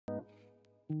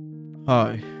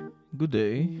Hi, good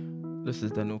day. This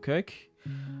is Daniel Keck,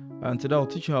 and today I'll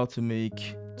teach you how to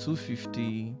make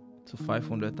 250 to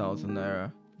 500,000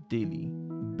 naira daily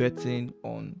betting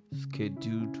on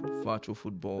scheduled virtual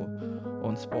football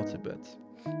on Sportybet.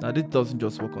 Now, this doesn't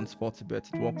just work on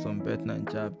Sportybet, it works on Bet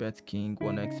Ninja, Bet King,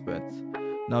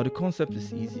 OneXBet. Now, the concept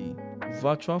is easy.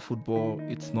 Virtual football,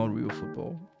 it's not real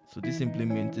football. So, this simply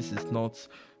means this is not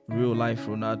real life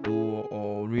Ronaldo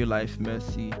or real life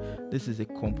Messi. This is a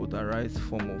computerized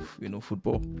form of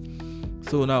football.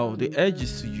 So now the edge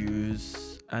is to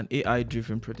use an AI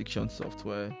driven prediction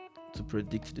software to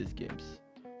predict these games.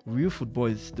 Real football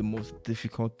is the most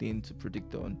difficult thing to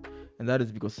predict on, and that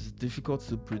is because it's difficult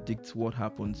to predict what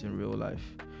happens in real life.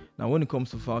 Now, when it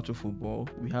comes to virtual football,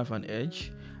 we have an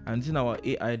edge, and in our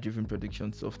AI driven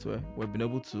prediction software, we've been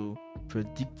able to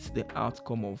predict the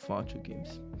outcome of virtual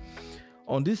games.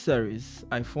 On this series,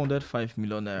 I funded 5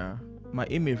 million naira. My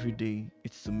aim every day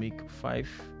is to make 5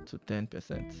 to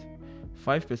 10%.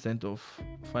 5% of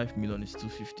 5 million is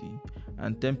 250,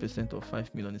 and 10% of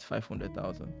 5 million is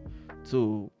 500,000.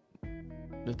 So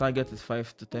the target is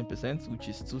 5 to 10%, which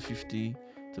is 250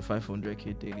 to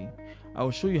 500k daily. I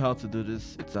will show you how to do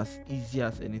this. It's as easy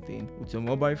as anything. With your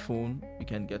mobile phone, you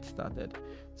can get started.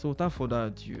 So without further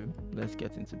ado, let's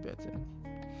get into betting.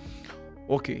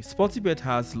 Okay, Sportybet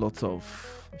has lots of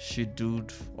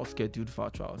scheduled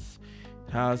virtuals.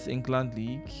 It has England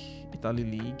League, Italy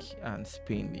League, and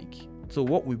Spain League. So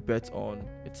what we bet on,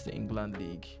 it's the England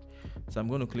League. So I'm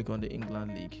going to click on the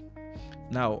England League.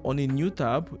 Now, on a new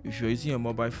tab, if you're using a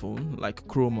mobile phone like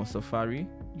Chrome or Safari,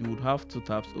 you would have two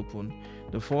tabs open.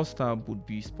 The first tab would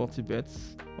be Sportybet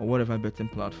or whatever betting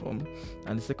platform,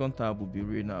 and the second tab would be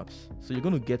Renaps. So you're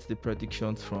going to get the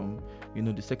predictions from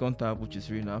the second tab, which is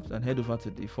Renaps, and head over to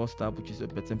the first tab, which is a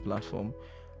betting platform,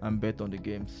 and bet on the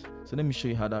games. So let me show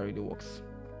you how that really works.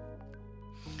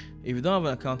 If you don't have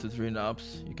an account with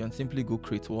Renaps, you can simply go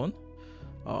create one.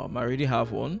 I already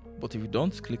have one, but if you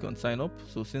don't, click on sign up.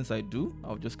 So since I do,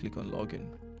 I'll just click on login.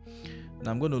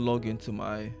 Now I'm going to log into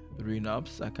my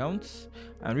Renaps account,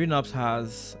 and Renaps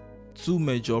has two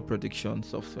major prediction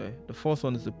software. The first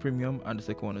one is the premium and the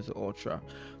second one is the ultra.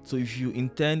 So if you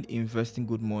intend investing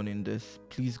good money in this,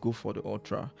 please go for the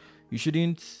ultra. You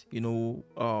shouldn't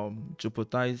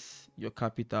jeopardize your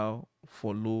capital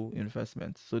for low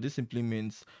investment. So this simply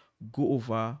means go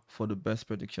over for the best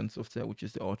prediction software, which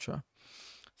is the ultra.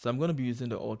 So I'm going to be using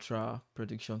the ultra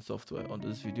prediction software on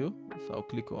this video. So I'll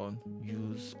click on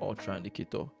use ultra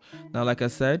indicator. Now, like I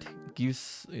said, it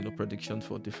gives predictions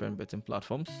for different betting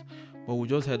platforms, but we'll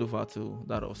just head over to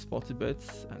that of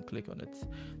Sportybet and click on it.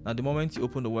 Now, the moment you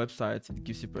open the website, it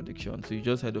gives you predictions. So you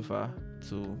just head over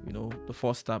to the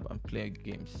first tab and play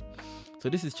games. So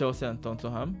this is Chelsea and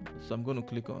Tottenham. So I'm going to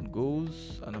click on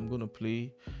goals and I'm going to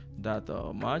play that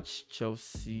match,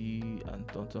 Chelsea and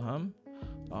Tottenham.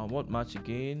 What match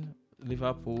again?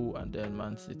 Liverpool and then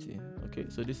Man City. Okay,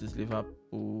 so this is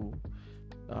Liverpool.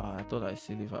 I thought I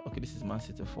see Liverpool. Okay, this is Man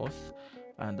City first,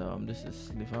 and this is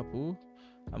Liverpool.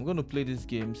 I'm going to play this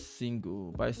game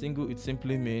single. By single, it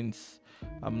simply means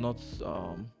I'm not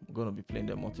going to be playing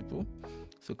them multiple.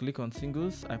 So click on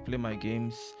singles. I play my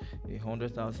games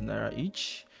 100,000 naira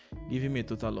each, giving me a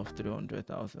total of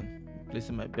 300,000.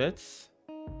 Placing my bets.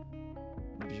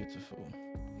 Beautiful.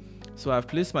 So I've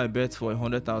placed my bets for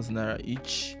 100,000 naira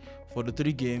each for the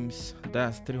 3 games.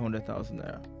 That's 300,000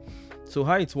 naira. So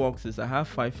how it works is I have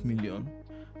 5 million.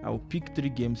 I will pick 3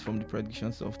 games from the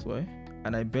prediction software,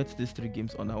 and I bet these 3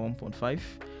 games under 1.5.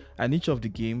 And each of the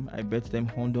game, I bet them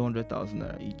 100,000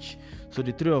 naira each. So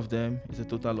the 3 of them is a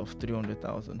total of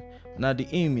 300,000. Now the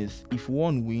aim is if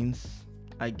 1 wins,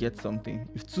 I get something.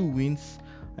 If 2 wins,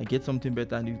 I get something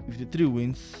better. And if the 3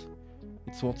 wins,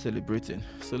 it's worth celebrating.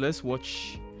 So let's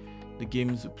watch the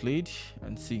games we played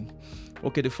and see.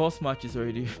 Okay, the first match is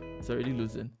already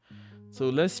losing. So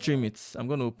let's stream it. I'm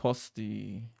going to pause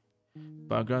the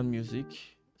background music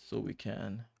so we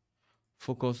can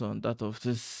focus on that of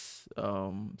this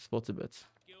Sportybet.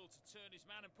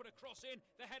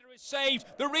 The header is saved.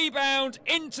 The rebound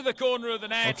into the corner of the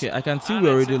net. Okay, I can see we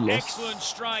already lost. Excellent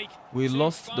strike. We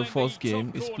lost the first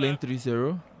game. It's playing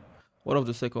 3-0. What of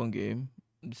the second game?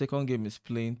 The second game is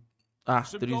playing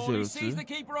 3-0 too.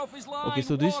 Okay,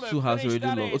 so these two has already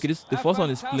lost. Okay, the first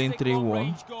one is playing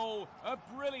 3-1.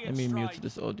 Let me mute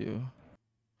this audio.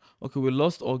 Okay, we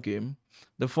lost all game.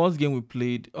 The first game we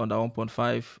played under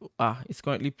 1.5. It's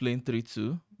currently playing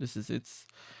 3-2. This is it.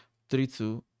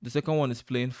 3-2. The second one is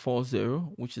playing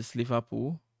 4-0, which is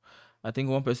Liverpool. I think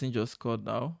one person just scored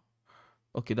now.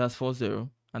 Okay, that's 4-0.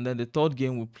 And then the third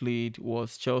game we played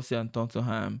was Chelsea and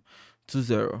Tottenham,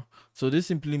 2-0. So this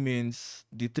simply means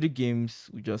the 3 games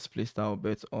we just placed our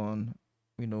bet on,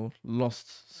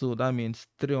 lost. So that means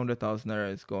 300,000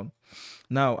 naira is gone.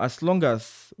 Now, as long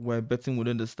as we're betting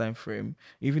within this time frame,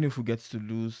 even if we get to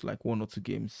lose like 1 or 2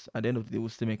 games, at the end of the day, we'll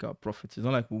still make our profits. It's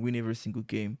not like we win every single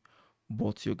game,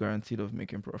 but you're guaranteed of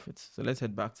making profits. So let's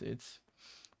head back to it.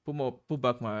 Put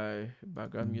back my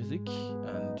background music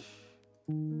and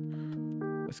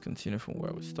let's continue from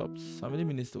where we stopped. How many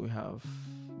minutes do we have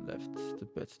left to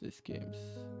bet these games?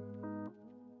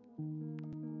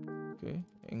 Okay,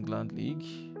 England League.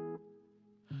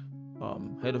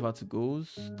 Head over to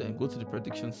goals, then go to the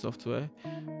prediction software,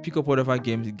 pick up whatever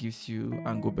games it gives you,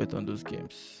 and go bet on those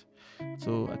games.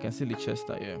 So I can see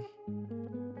Leicester here.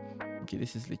 Okay,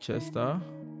 this is Leicester,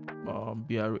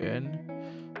 BRN.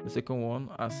 The second one,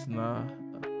 Arsenal,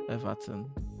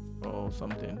 Everton, or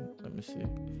something. Let me see.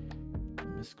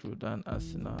 Let me scroll down.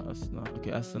 Arsenal.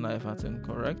 Okay, Arsenal, Everton,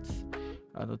 correct.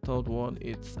 And the third one,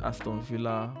 it's Aston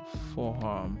Villa,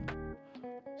 Fulham.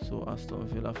 So Aston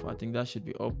Villa, I think that should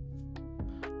be up.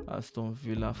 Aston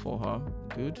Villa, Fulham,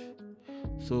 good.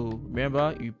 So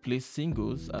remember, you play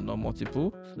singles and not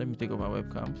multiple. So let me take off my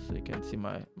webcam so you can see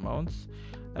my mounts.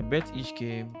 I bet each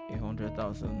game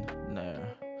 100,000 naira.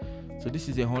 So this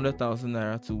is 100,000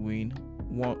 naira to win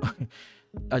one.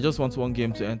 I just want one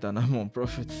game to enter and I'm on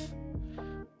profits.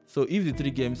 So if the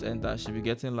 3 games enter, I should be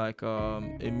getting like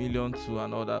 $1 million to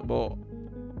and all that. But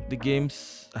the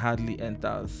games hardly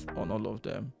enters on all of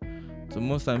them. So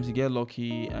most times you get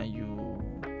lucky and you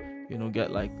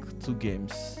get like 2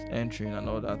 games entering and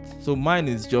all that. So mine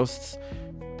is just,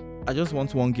 I just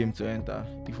want one game to enter.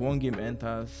 If 1 game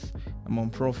enters, I'm on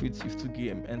profits. If 2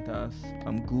 game enters,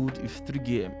 I'm good. If 3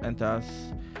 game enters,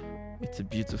 it's a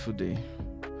beautiful day.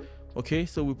 Okay,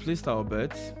 so we placed our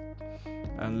bets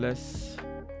and let's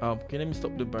okay, let me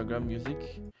stop the background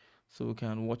music so we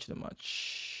can watch the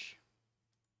match.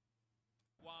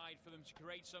 Wide for them to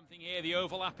create something here. The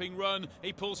overlapping run.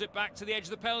 He pulls it back to the edge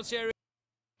of the penalty area.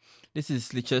 This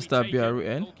is Leicester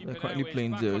BRN. They're currently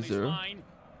playing 0-0.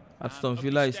 Aston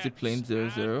Villa is still playing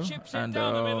 0-0. And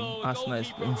Arsenal is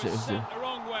playing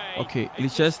 0-0. Okay,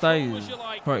 Leicester is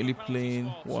currently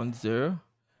playing 1-0.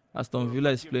 Aston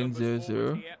Villa is playing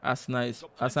 0-0.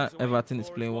 Everton is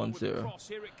playing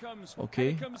 1-0.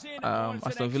 Okay,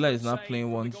 Aston Villa is now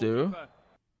playing 1-0.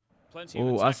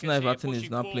 Oh, Arsenal Everton is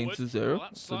now playing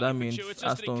 2-0. So that means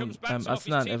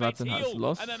Arsenal and Everton has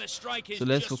lost. So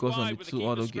let's focus on the 2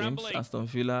 other games, Aston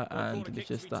Villa and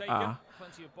Leicester.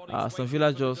 Aston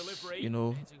Villa just,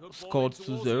 scored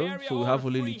 2-0. So we have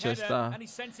only Leicester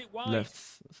left.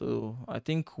 So I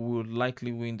think we will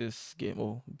likely win this game.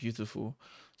 Oh, beautiful.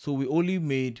 So we only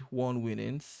made 1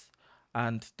 winnings,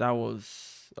 and that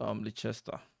was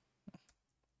Leicester.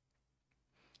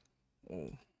 Oh,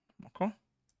 okay.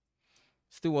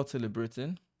 Still worth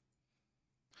celebrating.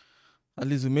 At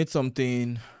least we made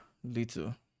something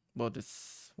little, but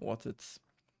it's worth it.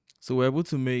 So we're able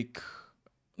to make,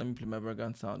 let me play my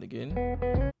background sound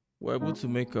again. We're able to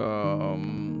make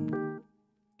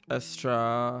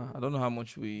extra, I don't know how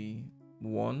much we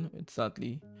won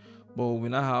exactly, but we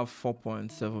now have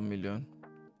 4.7 million.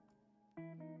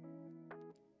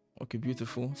 Okay,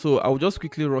 beautiful. So I'll just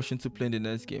quickly rush into playing the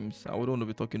next games. I wouldn't want to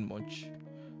be talking much.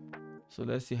 So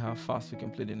let's see how fast we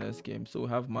can play the next game. So we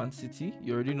have Man City.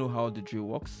 You already know how the drill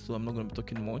works, so I'm not going to be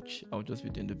talking much. I'll just be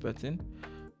doing the betting.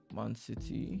 Man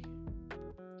City,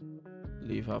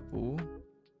 Liverpool,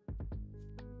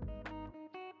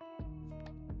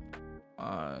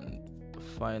 and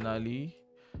finally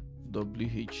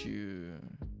WHU.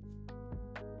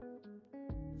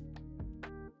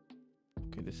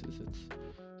 Okay, this is it.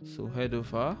 So head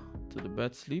over to the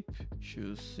bet slip,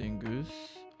 choose singles.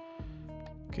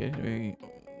 Okay, let me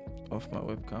off my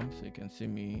webcam so you can see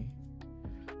me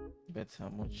bet how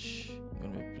much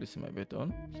I'm going to be placing my bet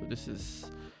on. So this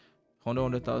is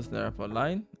 100,000 naira per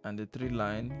line, and the 3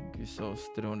 line gives us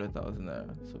 300,000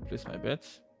 naira. So place my bet.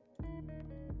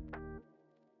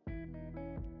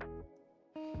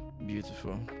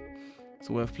 Beautiful.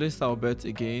 So we've placed our bet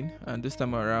again, and this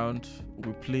time around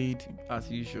we played as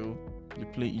usual. You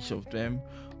play each of them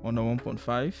on a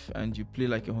 1.5, and you play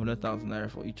like 100,000 naira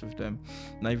for each of them.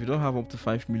 Now if you don't have up to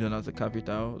 5 million as a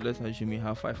capital, let's assume you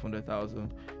have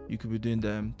 500,000, you could be doing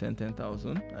them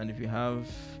 10,000, and if you have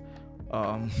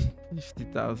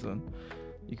 50,000,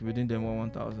 you could be doing them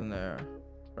 1,000 naira,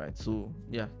 right? So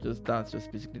yeah, that's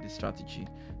just basically the strategy.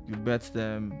 You bet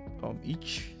them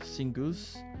each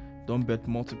singles. Don't bet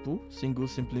multiple. Single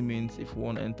simply means if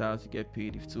 1 enters, you get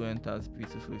paid. If 2 enters,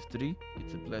 beautiful. If 3,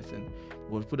 it's a blessing.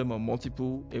 We'll put them on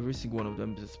multiple. Every single one of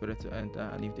them is expected to enter,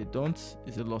 and if they don't,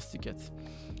 it's a lost ticket.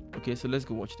 Okay, so let's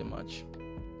go watch the match.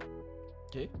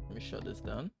 Okay, let me shut this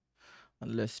down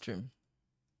and let's stream.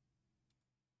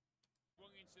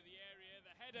 Into the area,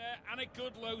 the header, and a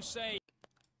good low save.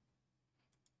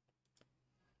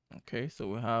 Okay, so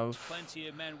we have plenty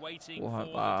of men waiting for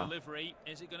the delivery.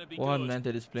 Is it going to be good?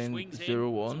 United is playing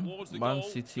 0-1. Man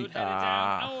City.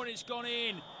 Oh, and it's gone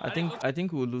in. I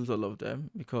think we'll lose all of them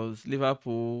because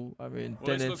Liverpool. I mean,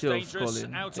 tendency of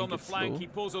scoring. Out on the flank, he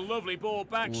pulls a lovely ball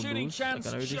back. Shooting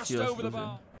chance just over the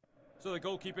bar. So the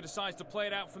goalkeeper decides to play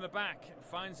it out from the back.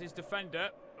 Finds his defender.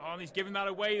 Oh, and he's giving that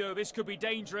away though. This could be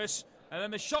dangerous. And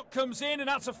then the shot comes in, and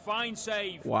that's a fine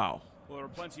save. Wow. Well, there are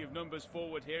plenty of numbers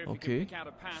forward here if you can pick out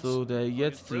a pass. So they're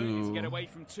yet to get away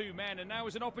from two men, and now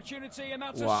is an opportunity, and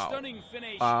that's a stunning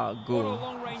finish. Goal.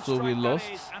 So we lost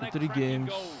the 3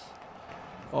 games.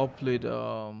 All played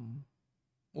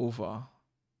over.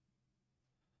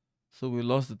 So we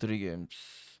lost the 3 games.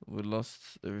 We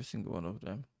lost every single one of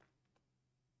them.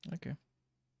 Okay.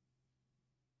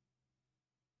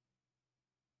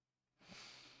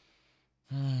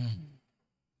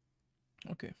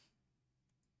 Okay.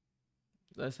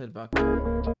 Let's head back.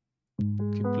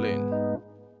 Keep playing.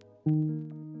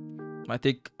 Might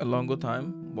take a longer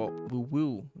time, but we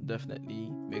will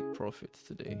definitely make profits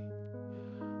today.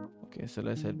 Okay, so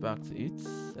let's head back to it.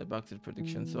 Head back to the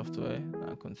prediction software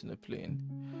and continue playing.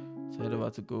 So head over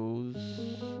to goals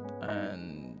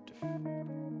and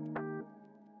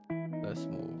let's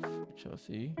move.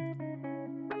 Chelsea,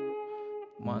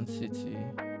 Man City,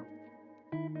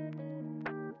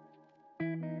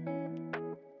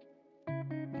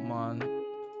 Man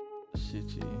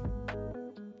City,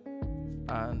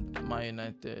 and Man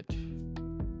United.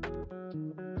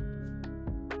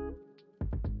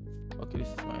 Okay, this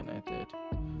is Man United.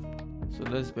 So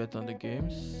let's bet on the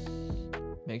games.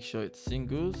 Make sure it's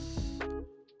singles.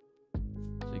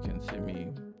 So you can see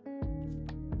me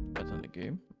bet on the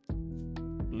game.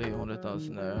 Play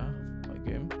 100,000 naira per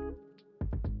game.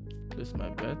 Place my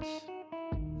bets.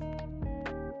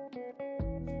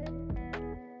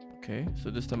 Okay, so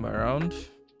this time around,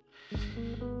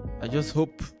 I just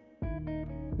hope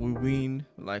we win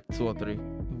like 2 or 3.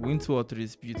 Win 2 or 3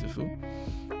 is beautiful,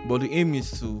 but the aim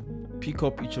is to pick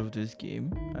up each of this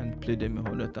game and play them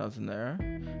 100,000 naira.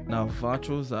 Now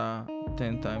virtuals are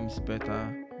 10 times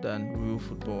better than real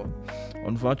football.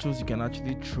 On virtuals you can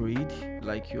actually trade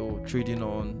like you're trading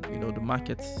on the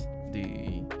markets,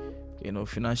 the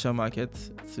financial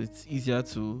markets, so it's easier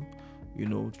to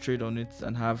trade on it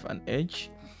and have an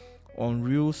edge. On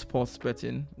real sports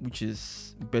betting, which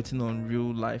is betting on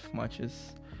real life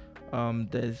matches,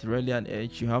 there's rarely an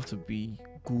edge. You have to be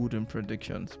good in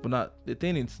predictions, but the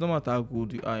thing is, no matter how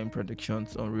good you are in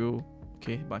predictions on real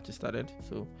matches started,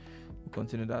 so we'll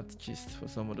continue that gist for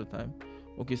some other time.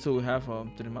 Okay, so we have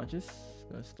 3 matches.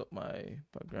 Gonna stop my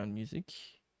background music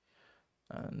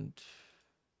and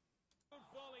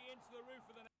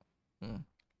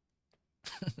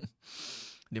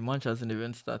the match hasn't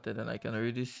even started, and I can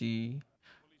already see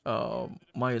Man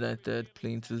United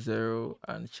playing 2-0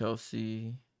 and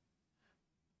Chelsea's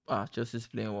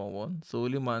playing 1-1. So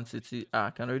only Man City. I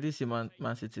can already see Man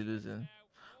City losing.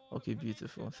 Okay,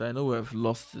 beautiful. So I know we've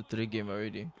lost the 3 game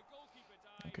already.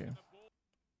 Okay.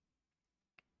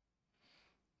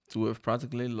 So we've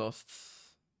practically lost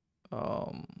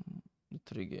the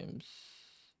 3 games.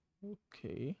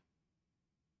 Okay.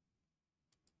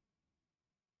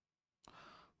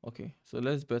 Okay, so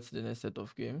let's bet the next set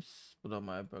of games. Put on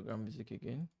my background music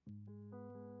again.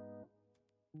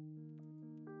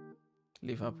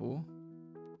 Liverpool.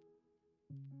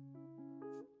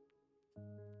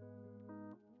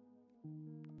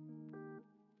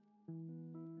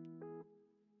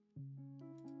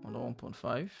 Under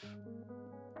 1.5.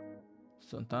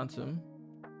 Southampton.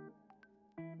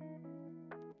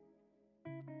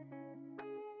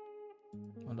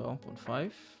 Under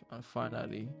 1.5. And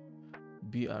finally,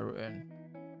 BRN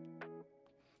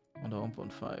under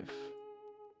 1.5.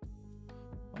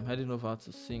 I'm heading over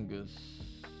to singles.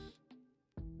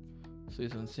 So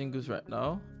it's on singles right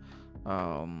now.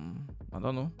 I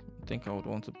don't know. I think I would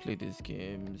want to play these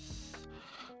games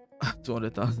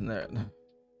 200,000 naira.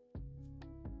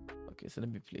 Okay, so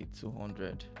let me play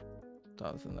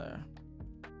 200,000 naira.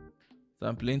 So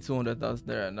I'm playing 200,000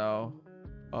 naira now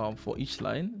for each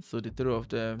line. So the 3 of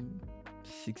them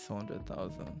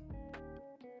 600,000.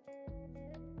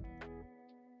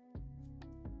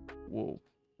 Whoa.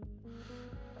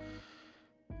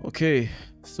 Okay,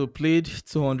 so played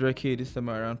 200k this time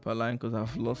around per line because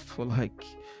I've lost for like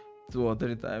 2 or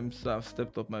 3 times. So I've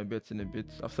stepped up my bets in a bit.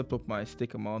 I've stepped up my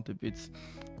stake amount a bit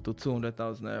to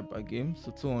 200,000 naira per game.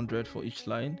 So 200 for each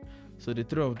line. So the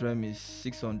 3 of them is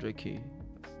 600k.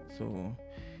 So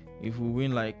if we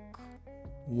win like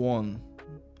 1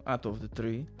 out of the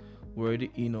 3, we're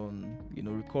already in on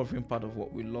recovering part of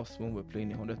what we lost when we're playing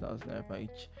 100,000 naira per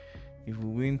each. If we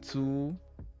win 2,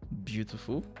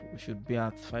 beautiful, we should be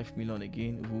at 5 million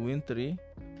again. If we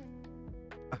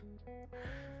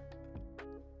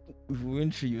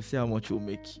win 3, you see how much we'll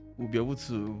make. We'll be able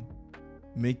to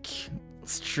make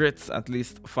straight at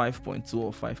least 5.2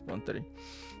 or 5.3.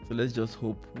 So let's just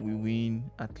hope we win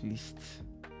at least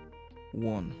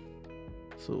 1.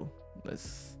 So the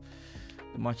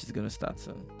match is gonna start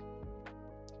soon.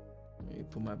 Let me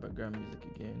put my background music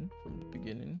again from the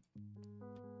beginning.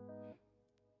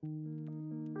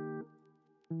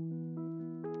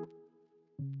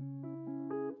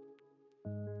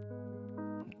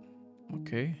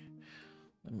 Okay,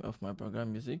 let me off my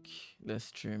background music. Let's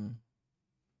stream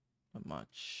a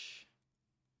match.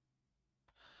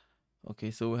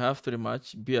 Okay, so we have 3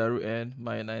 matches: BRN,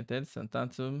 Man United,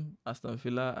 Southampton, Aston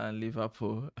Villa, and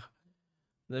Liverpool.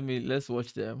 Let's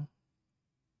watch them.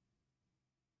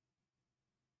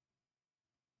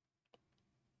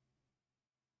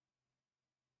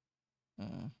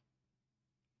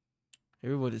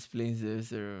 Everybody's playing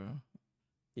 0-0.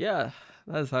 Yeah,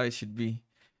 that's how it should be.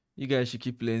 You guys should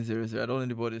keep playing 0-0. I don't want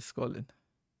anybody scoring.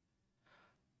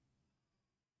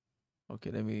 Okay,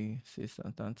 let me say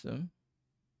Southampton.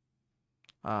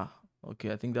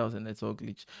 Okay, I think that was a network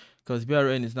glitch because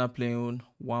BRN is not playing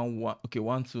 1-1. Okay,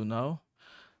 1-2 now.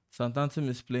 Southampton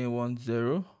is playing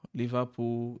 1-0.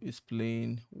 Liverpool is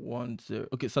playing 1-0.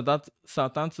 Okay,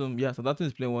 Southampton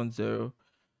is playing 1-0.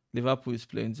 Liverpool is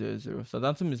playing 0-0.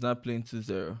 Southampton is not playing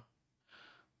 2-0.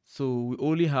 So we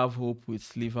only have hope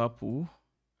with Liverpool.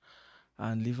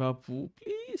 And Liverpool,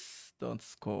 please don't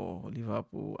score.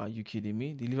 Liverpool, are you kidding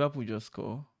me? Did Liverpool just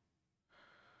score?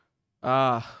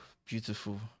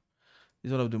 Beautiful.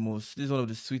 This is one of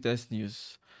the sweetest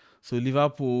news. So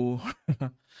Liverpool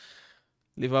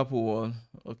won.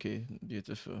 Okay,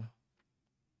 beautiful.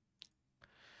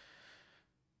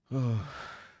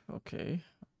 Okay.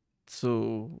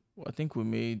 So I think we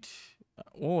made,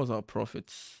 what was our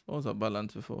profits? What was our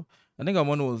balance before? I think our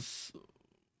money was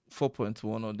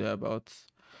 4.1 or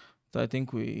thereabouts. So I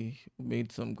think we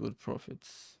made some good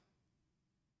profits.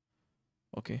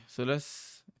 Okay, so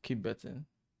let's keep betting.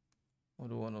 I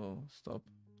don't want to stop.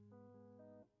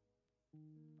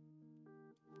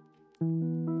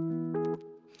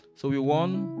 So we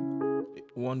won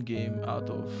 1 game out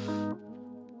of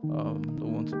the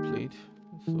ones we played.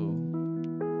 So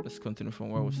let's continue from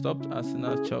where we stopped.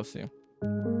 Arsenal, Chelsea.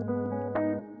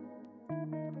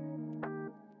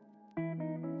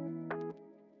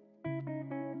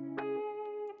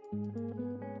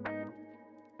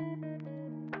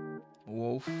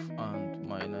 Wolf and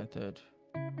Man United.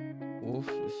 Wolf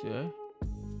is here.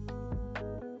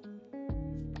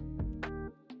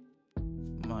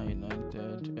 Man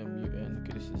United, MUN.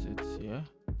 Okay, this is it here.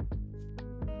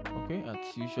 Okay,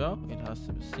 as usual, it has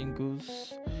to be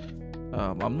singles.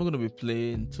 I'm not going to be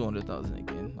playing 200,000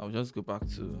 again. I'll just go back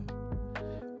to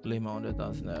play my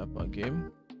 100,000 naira per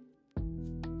game.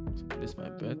 So place my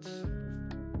bets.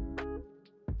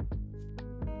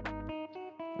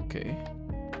 Okay.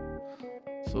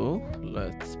 So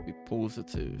let's be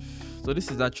positive. So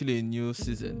this is actually a new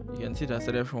season. You can see that I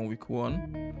started from week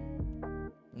 1.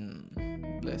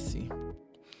 Let's see.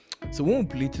 So when we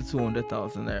play to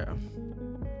 200,000 naira,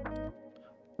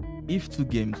 if 2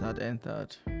 games had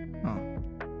entered,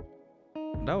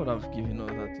 that would have given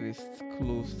us at least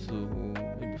close to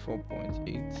maybe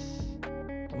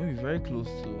 4.8. Maybe very close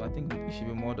to, I think it should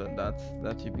be more than that.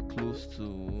 That should be close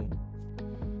to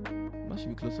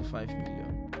 5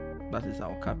 million. That is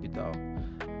our capital.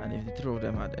 And if the 3 of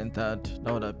them had entered,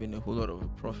 that would have been a whole lot of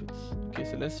profits. Okay,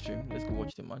 so let's stream. Let's go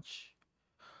watch the match.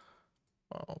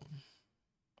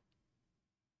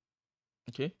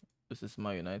 Okay, this is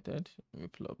Man United. Let me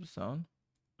pull up the sound.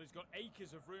 He's got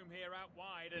acres of room here out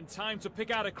wide and time to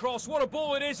pick out a cross. What a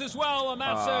ball it is as well, and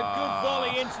that's a good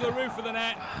volley into the roof of the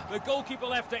net. The goalkeeper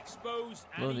left exposed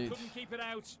and he couldn't keep it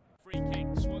out. Free kick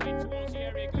swung in towards the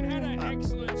area. Good header,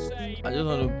 excellent save. I just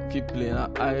want to keep playing.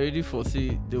 I already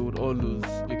foresee they would all lose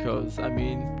because, I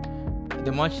mean,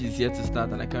 the match is yet to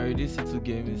start and I can already see 2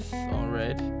 games on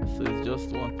red. So it's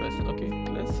just 1 person. Okay,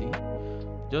 let's see.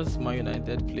 Just Man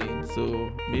United playing.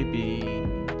 So maybe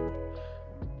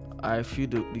I feel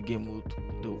the game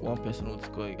the 1 person would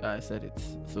score. I said it.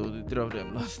 So the 3 of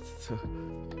them lost. So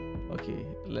okay,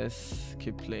 let's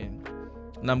keep playing.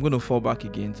 And I'm going to fall back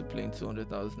again to playing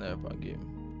 200,000 naira per game.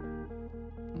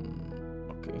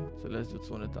 Okay, so let's do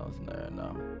 200,000 naira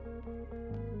now.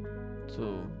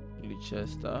 So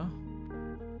Leicester.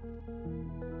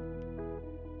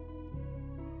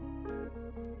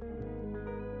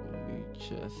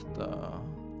 Leicester,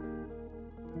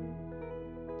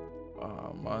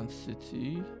 Man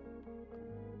City,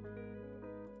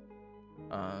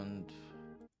 and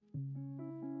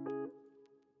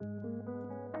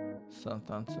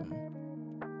Southampton.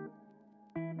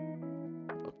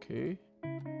 Okay,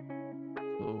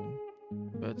 so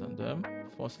bet on them.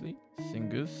 Firstly,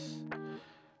 singles,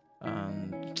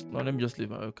 and no, let me just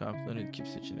leave my cap. Don't need to keep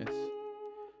switching it.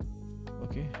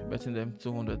 Okay, betting them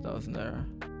 200,000 naira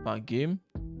per game.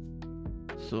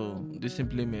 So this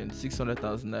simply means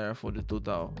 600,000 naira for the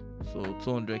total. So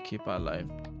 200k per line.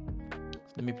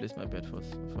 So let me place my bet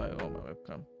first before I on my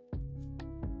webcam.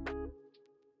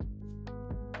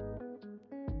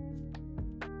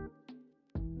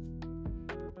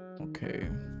 Okay.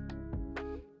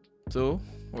 So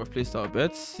we've placed our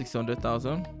bets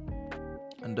 600,000,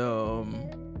 and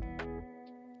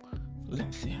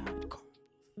let's see how it goes.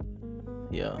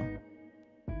 Yeah.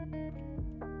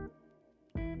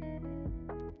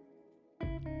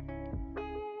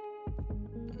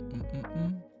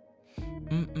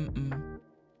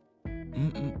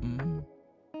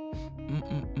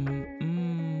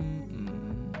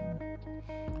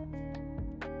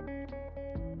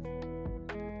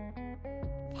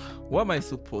 Why am I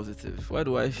so positive? Why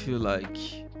do I feel like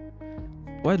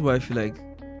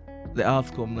the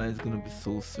outcome now is gonna be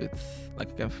so sweet?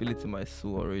 Like I can feel it in my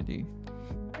soul already.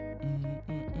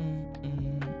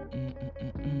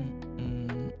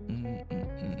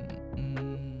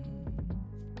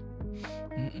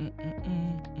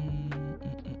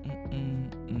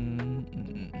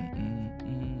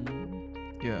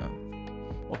 Yeah.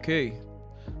 Okay.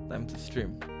 Time to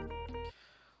stream.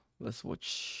 Let's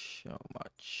watch our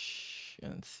match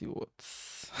and see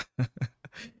what's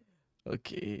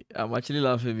okay. I'm actually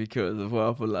laughing because of what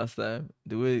happened last time.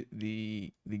 The way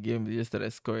the game just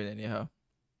started scoring anyhow.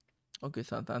 Okay,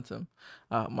 Southampton.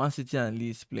 Man City and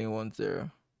Leeds playing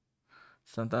 1-0.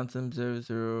 Southampton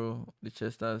 0-0.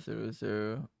 Leicester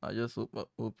 0-0. I just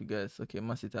hope you guys. Okay,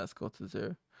 Man City has scored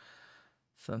 2-0.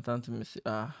 Southampton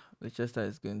Leicester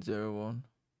is going 0-1.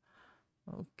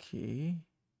 Okay.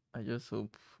 I just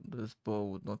hope this ball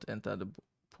would not enter the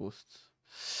post.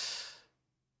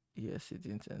 Yes, it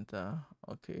didn't enter.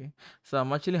 Okay. So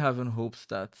I'm actually having hopes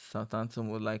that Southampton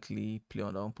will likely play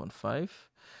on the 1.5.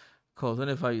 Because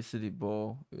whenever you see the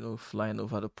ball, flying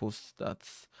over the post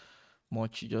that's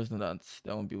much, you just know that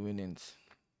there won't be winnings.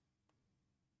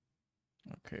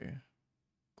 Okay.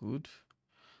 Good.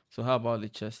 So how about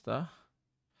Leicester?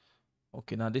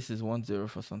 Okay, now this is 1-0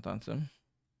 for Southampton.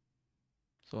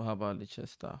 So how about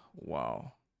Leicester?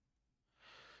 Wow.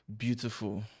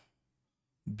 Beautiful.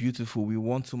 Beautiful. We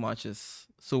won 2 matches.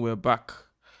 So we're back.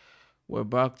 We're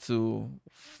back to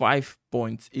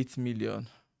 5.8 million.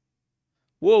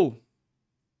 Whoa.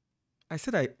 I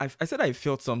said I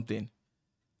felt something.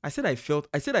 I said I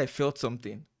felt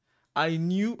something. I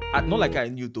knew, not like I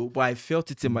knew though, but I felt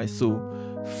it in my soul.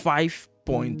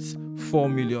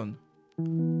 5.4 million.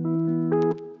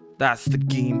 That's the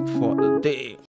game for the day.